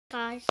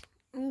Guys,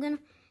 I'm gonna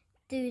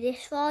do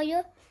this for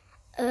you.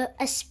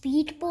 A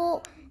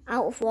speedboat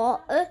out of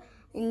water,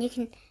 and you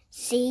can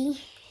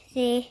see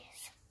this.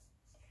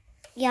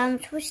 Yeah, I'm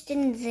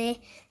twisting this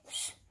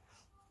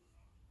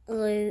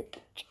loop.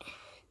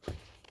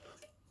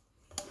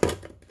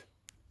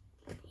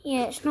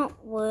 Yeah, it's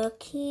not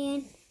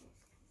working.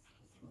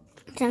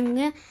 So I'm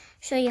gonna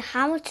show you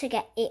how to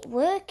get it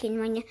working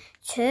when you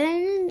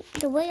turn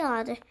the way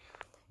I've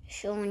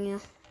shown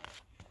you.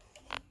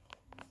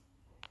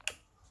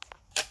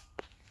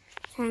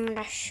 So I'm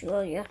gonna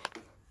show you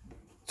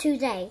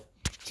today.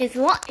 So if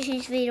you watch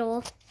this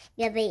video,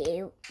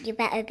 you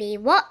better be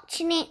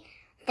watching it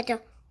for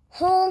the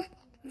whole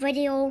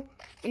video,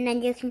 and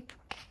then you can,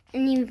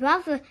 and you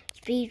have a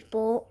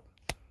speedboat,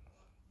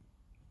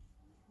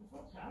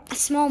 a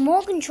small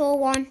motor control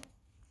one,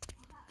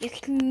 you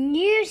can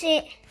use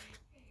it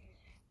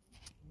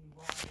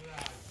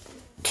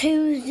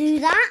to do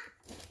that,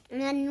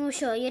 and then we'll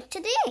show you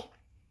today.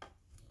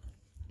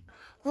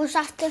 We'll just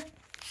have to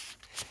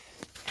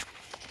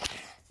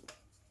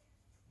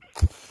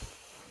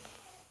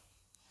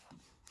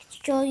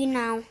show you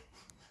now.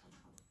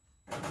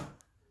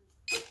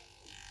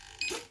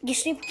 You're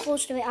super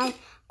close to it. I'll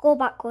go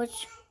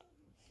backwards.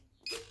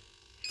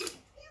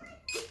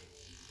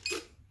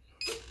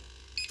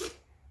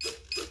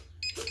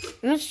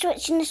 I'm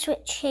switching the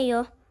switch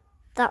here.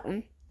 That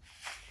one.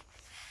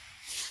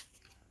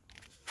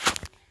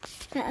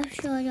 I'll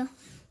show you.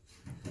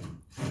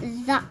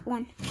 That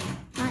one.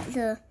 Right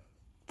there.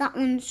 That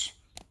one's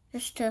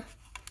just to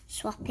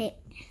swap it.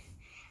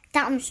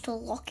 That one's to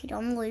lock it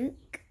on, Luke.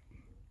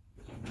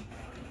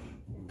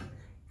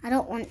 I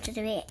don't want to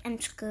do it.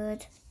 I'm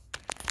scared.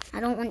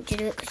 I don't want to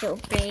do it because it'll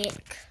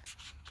break.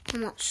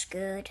 I'm not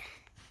scared.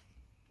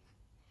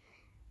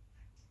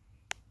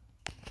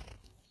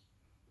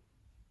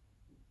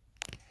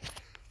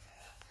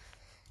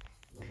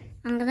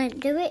 I'm gonna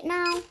do it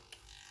now.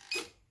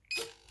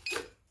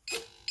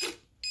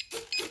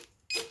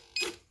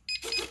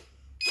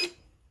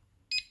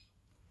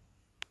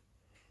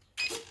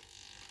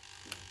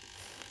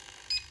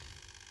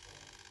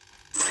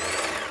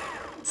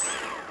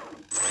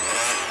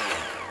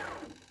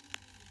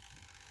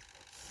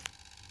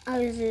 I'll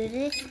do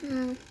this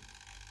now.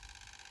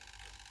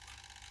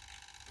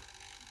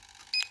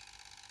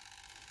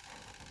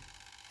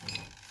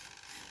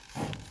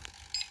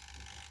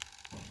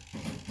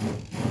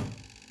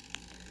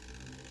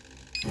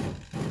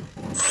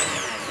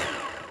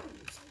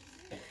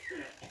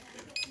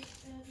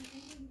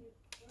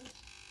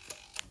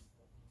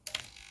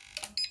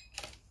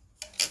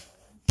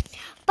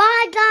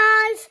 Bye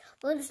guys!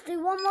 We'll just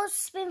do one more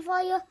spin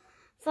for you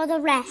for the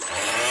rest.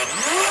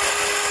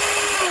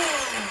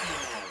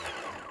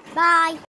 Bye.